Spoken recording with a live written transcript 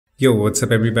Yo, what's up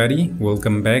everybody?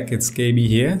 Welcome back. It's KB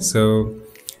here. So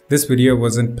this video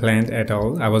wasn't planned at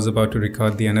all. I was about to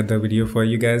record another video for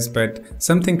you guys, but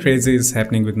something crazy is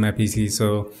happening with my PC.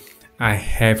 So I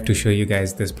have to show you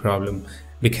guys this problem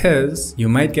because you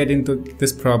might get into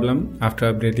this problem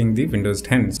after updating the Windows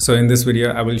 10. So in this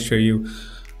video, I will show you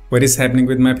what is happening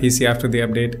with my PC after the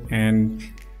update and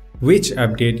which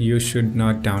update you should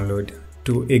not download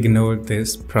to ignore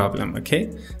this problem. Okay,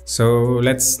 so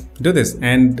let's do this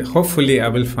and hopefully I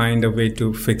will find a way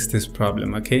to fix this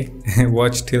problem. Okay,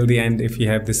 watch till the end if you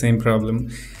have the same problem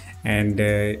and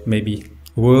maybe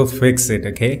we'll fix it,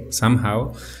 okay,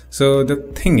 somehow. So the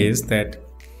thing is that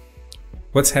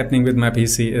what's happening with my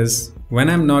PC is when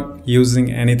I'm not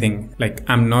using anything, like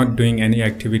I'm not doing any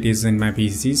activities in my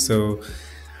PC, so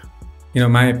you know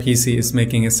my PC is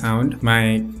making a sound.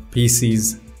 My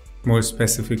PC's, more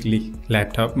specifically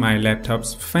laptop, my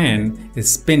laptop's fan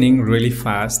is spinning really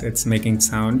fast. It's making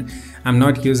sound. I'm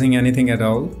not using anything at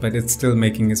all, but it's still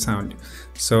making a sound.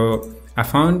 So I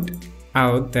found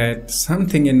out that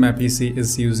something in my PC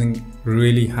is using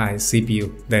really high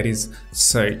CPU, that is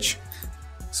Surge.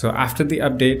 So after the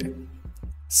update,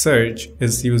 Surge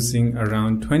is using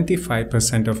around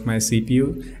 25% of my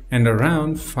CPU and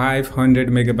around 500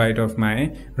 megabyte of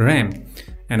my RAM,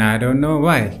 and I don't know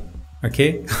why.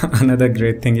 Okay, another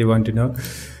great thing you want to know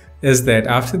is that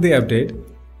after the update,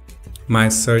 my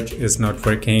search is not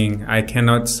working. I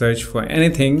cannot search for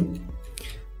anything.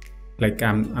 Like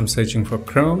I'm searching for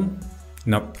Chrome.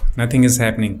 Nope, nothing is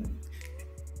happening,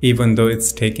 even though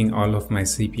it's taking all of my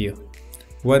CPU.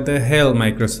 What the hell,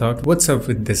 Microsoft? What's up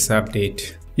with this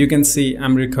update? You can see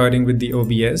I'm recording with the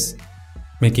OBS,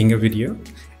 making a video,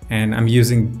 and I'm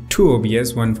using two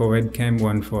OBS, one for webcam,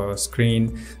 one for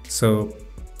screen. So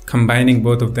combining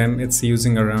both of them, it's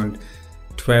using around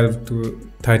 12 to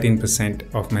 13%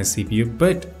 of my CPU,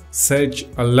 but Surge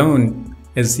alone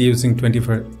is using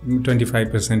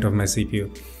 25% of my CPU.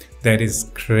 That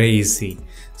is crazy.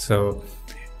 So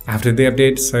after the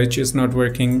update, Surge is not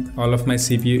working. All of my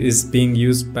CPU is being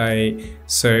used by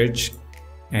Surge,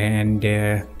 and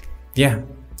yeah,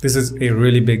 this is a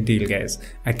really big deal, guys.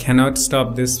 I cannot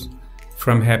stop this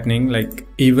from happening. Like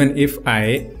even if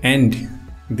I end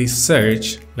the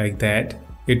search like that,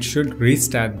 it should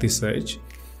restart the search,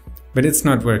 but it's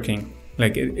not working.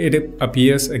 Like it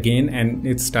appears again and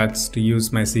it starts to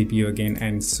use my CPU again,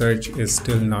 and search is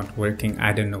still not working.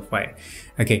 I don't know why.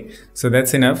 Okay, so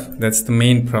that's enough. That's the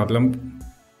main problem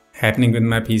happening with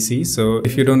my PC. So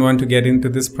if you don't want to get into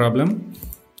this problem,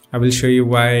 I will show you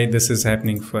why this is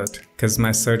happening first, because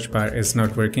my search bar is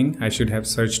not working. I should have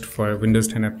searched for Windows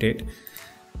 10 update.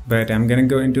 But I'm gonna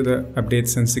go into the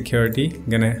updates and security. I'm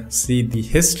gonna see the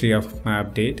history of my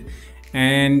update,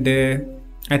 and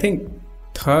I think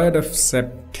 3rd of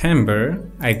September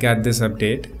I got this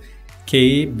update,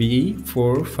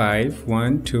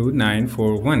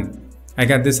 KB4512941. I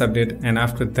got this update, and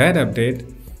after that update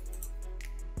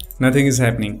nothing is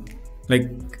happening.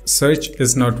 Like search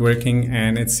is not working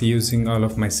and it's using all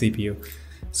of my CPU.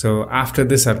 So after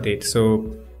this update,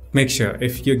 so make sure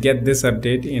if you get this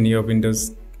update in your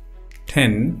Windows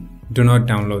 10, do not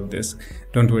download this.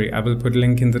 Don't worry, I will put a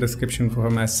link in the description for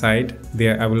my site.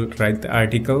 There I will write the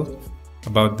article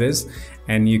about this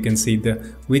and you can see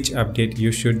which update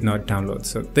you should not download.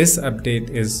 So this update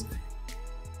is,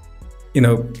 you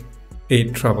know, a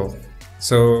trouble.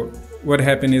 So what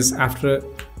happened is after,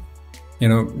 you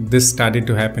know, this started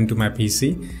to happen to my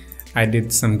PC, I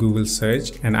did some Google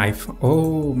search and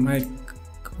oh my,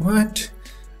 what?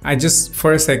 I just,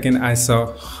 for a second, I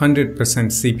saw 100%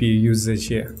 CPU usage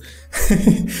here.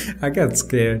 I got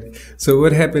scared. So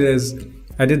what happened is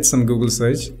I did some Google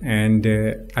search and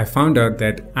I found out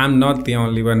that I'm not the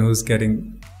only one who's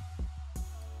getting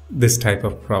this type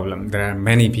of problem. There are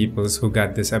many people who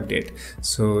got this update.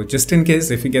 So just in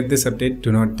case, if you get this update,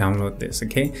 do not download this,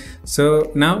 okay? So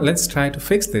now let's try to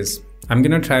fix this. I'm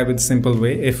gonna try with simple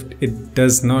way. If it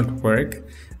does not work,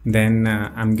 then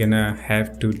I'm gonna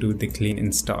have to do the clean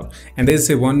install. And there's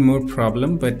one more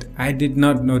problem, but I did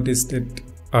not notice it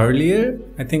earlier.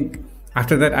 I think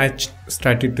after that I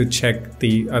started to check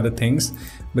the other things,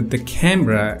 but the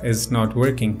camera is not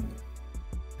working.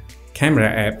 Camera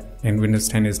app in Windows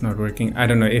 10 is not working. I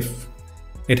don't know if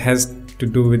it has to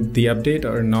do with the update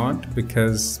or not,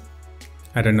 because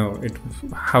I don't know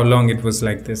how long it was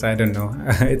like this. I don't know.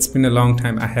 It's been a long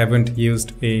time. I haven't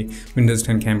used a Windows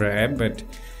 10 camera app, but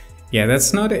yeah,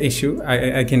 that's not an issue.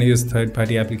 I can use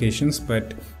third-party applications,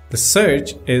 but the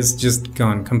search is just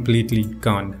gone, completely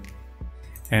gone.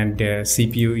 And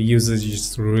CPU usage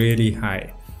is really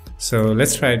high. So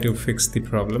let's try to fix the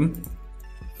problem.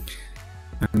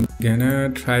 I'm gonna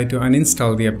try to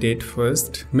uninstall the update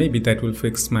first. Maybe that will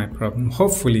fix my problem,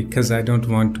 hopefully, because I don't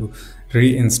want to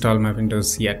reinstall my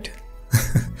Windows yet.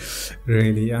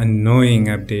 Really annoying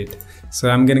update. So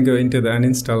I'm gonna go into the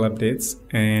uninstall updates,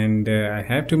 and I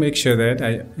have to make sure that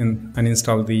I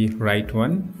uninstall the right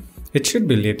one. It should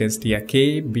be latest, yeah,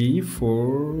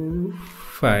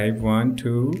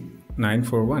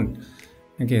 KB45129141.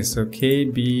 Okay, so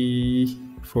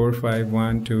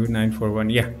KB45129141.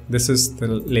 Yeah, this is the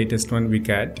latest one we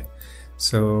got.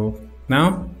 So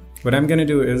now what I'm gonna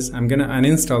do is I'm gonna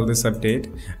uninstall this update.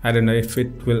 I don't know if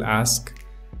it will ask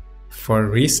for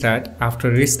restart. After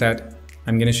restart,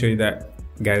 I'm gonna show you that,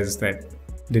 guys, that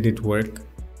did it work?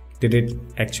 Did it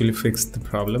actually fix the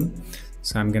problem?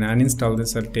 So I'm gonna uninstall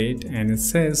this update, and it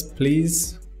says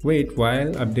please wait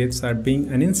while updates are being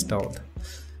uninstalled.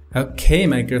 Okay,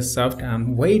 Microsoft,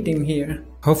 I'm waiting here.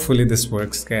 Hopefully this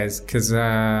works, guys, because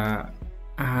for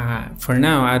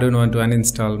now I don't want to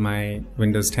uninstall my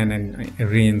Windows 10 and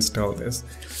reinstall this.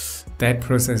 That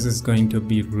process is going to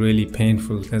be really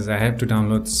painful because I have to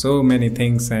download so many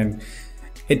things, and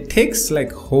it takes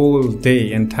like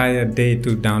entire day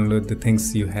to download the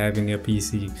things you have in your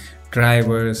PC.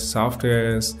 Drivers,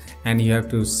 softwares, and you have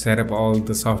to set up all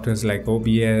the softwares like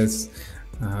OBS,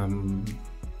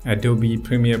 Adobe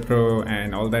Premiere Pro,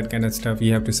 and all that kind of stuff.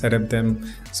 You have to set up them,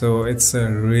 so it's a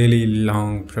really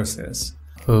long process.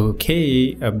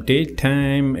 Okay, update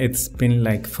time. It's been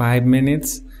like 5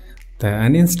 minutes. The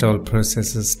uninstall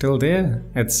process is still there.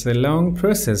 It's a long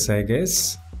process, I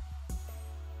guess.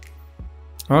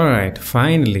 Alright,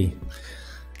 finally.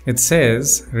 It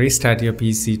says restart your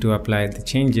PC to apply the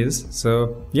changes.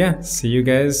 So yeah, see you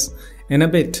guys in a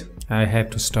bit. I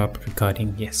have to stop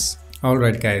recording, yes.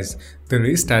 Alright guys, the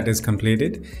restart is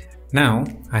completed. Now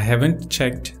I haven't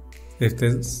checked if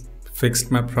this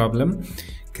fixed my problem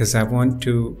because I want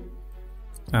to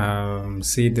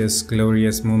see this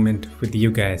glorious moment with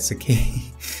you guys, okay?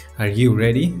 Are you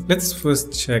ready? Let's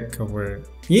first check our...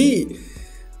 Yee!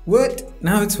 What?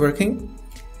 Now it's working?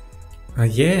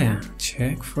 Yeah,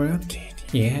 check for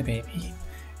update. Yeah, baby.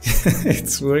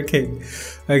 It's working.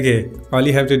 Okay, all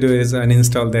you have to do is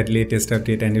uninstall that latest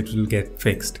update and it will get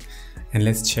fixed. And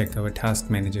let's check our task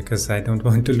manager because I don't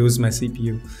want to lose my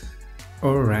CPU.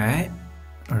 Alright.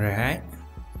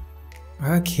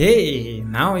 Okay,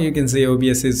 now you can see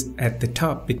OBS is at the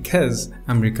top because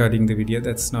I'm recording the video.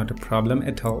 That's not a problem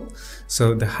at all.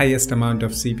 So the highest amount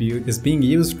of CPU is being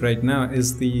used right now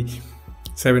is the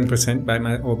 7% by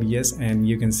my OBS, and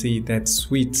you can see that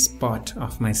sweet spot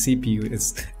of my CPU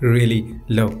is really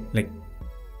low, like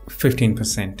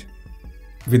 15%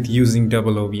 with using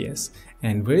double OBS.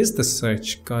 And where is the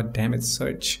search? God damn it,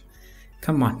 search.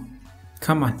 Come on.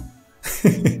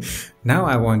 Now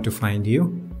I want to find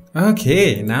you.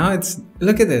 Okay, now it's,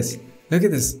 look at this.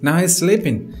 Now it's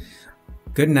sleeping.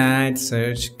 Good night,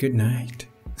 search. Good night.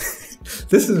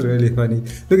 This is really funny.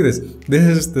 Look at this. This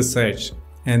is the search.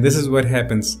 And this is what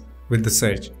happens with the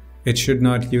search. It should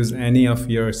not use any of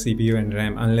your CPU and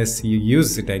RAM unless you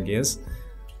use it, I guess.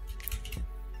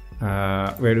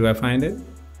 Where do I find it?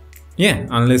 Yeah,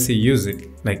 unless you use it.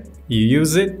 Like you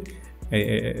use it,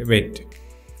 you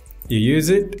use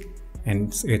it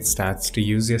and it starts to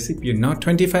use your CPU. Not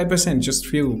 25%, just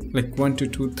few, like 1, 2,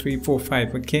 2, 3, 4,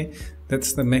 5, okay?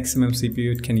 That's the maximum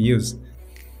CPU it can use.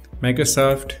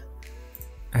 Microsoft,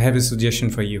 I have a suggestion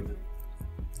for you.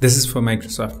 This is for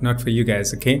Microsoft, not for you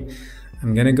guys, okay?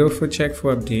 I'm gonna go for check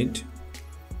for update.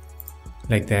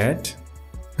 Like that.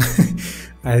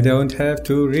 I don't have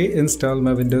to reinstall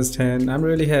my Windows 10. I'm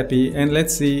really happy. And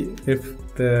let's see if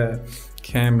the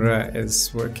camera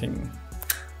is working.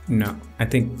 No, I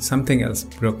think something else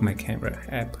broke my camera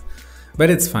app. But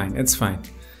it's fine, it's fine.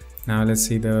 Now let's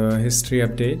see the history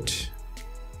update.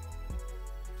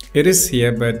 It is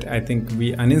here, but I think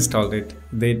we uninstalled it.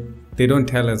 They don't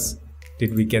tell us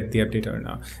did we get the update or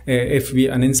not. If we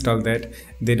uninstall that,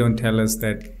 they don't tell us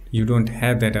that you don't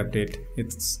have that update.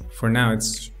 It's for now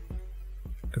it's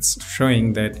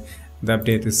showing that the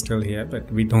update is still here,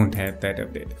 but we don't have that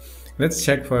update. Let's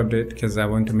check for update because I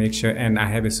want to make sure, and I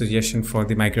have a suggestion for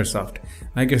the Microsoft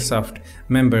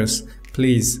members.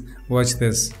 Please watch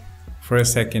this for a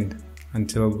second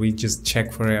until we just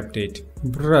check for an update.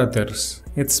 Brothers,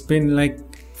 it's been like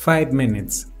 5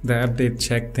 minutes. The update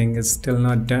check thing is still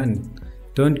not done.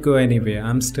 Don't go anywhere,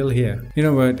 I'm still here. You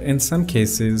know what, in some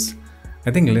cases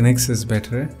I think Linux is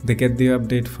better. They get the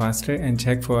update faster and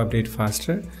check for update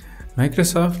faster.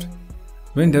 Microsoft,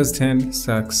 Windows 10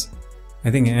 sucks.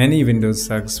 I think any Windows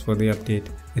sucks for the update.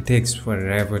 It takes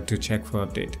forever to check for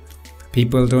update.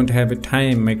 People don't have a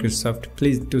time. Microsoft,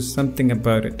 please do something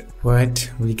about it. What?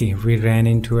 We ran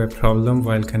into a problem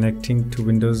while connecting to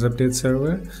Windows Update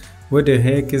server? What the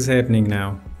heck is happening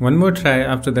now? One more try,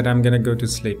 after that I'm gonna go to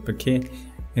sleep, okay?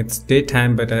 It's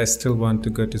daytime, but I still want to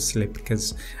go to sleep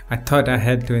because I thought I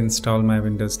had to install my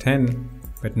Windows 10,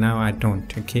 but now I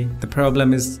don't, okay? The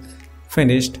problem is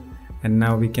finished and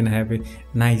now we can have a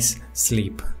nice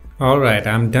sleep. Alright,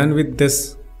 I'm done with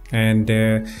this.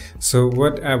 And so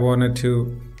what I wanted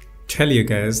to tell you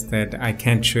guys that I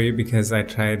can't show you because I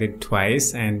tried it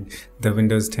twice and the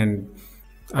Windows 10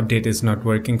 update is not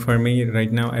working for me right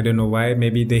now. I don't know why.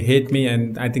 Maybe they hate me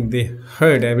and I think they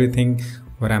heard everything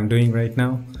what I'm doing right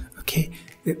now. Okay,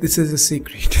 this is a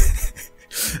secret.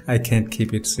 I can't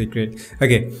keep it secret.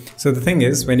 Okay, so the thing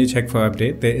is, when you check for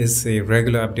update, there is a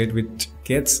regular update which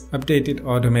gets updated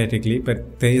automatically,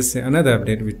 but there is another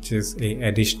update which is a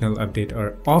additional update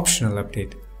or optional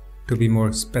update. To be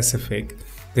more specific,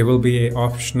 there will be a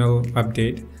optional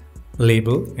update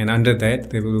label, and under that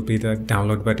there will be the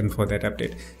download button for that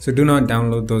update. So do not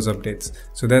download those updates.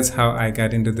 So that's how I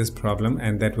got into this problem,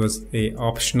 and that was a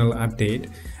optional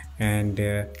update. And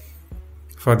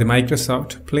for the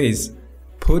Microsoft, please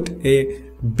put a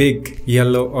big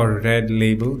yellow or red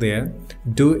label there.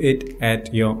 Do it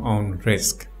at your own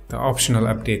risk. The optional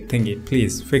update thingy,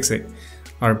 please fix it,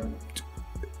 or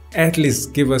at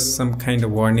least give us some kind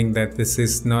of warning that this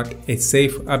is not a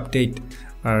safe update.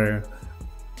 Or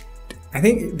I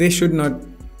think they should not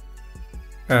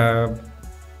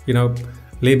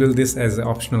label this as an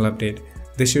optional update.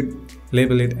 They should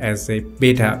label it as a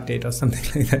beta update or something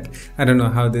like that. I don't know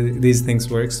how these things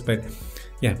works, but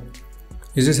yeah,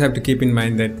 you just have to keep in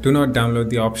mind that do not download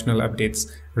the optional updates.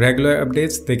 Regular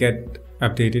updates, they get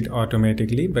updated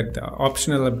automatically, but the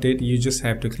optional update, you just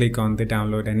have to click on the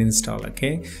download and install.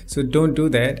 Okay, so don't do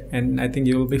that, and I think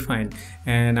you will be fine.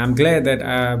 And I'm glad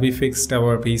that we fixed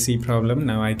our PC problem.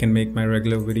 Now I can make my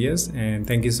regular videos, and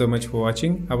thank you so much for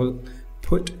watching. I will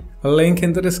put a link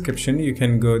in the description. You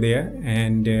can go there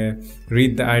and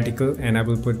read the article, and I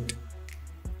will put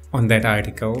on that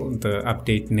article the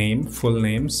update name, full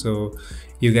name, so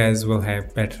you guys will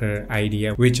have better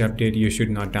idea which update you should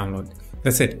not download.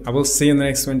 That's it. I will see you in the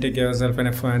next one. Take care of yourself and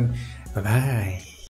have fun. Bye bye.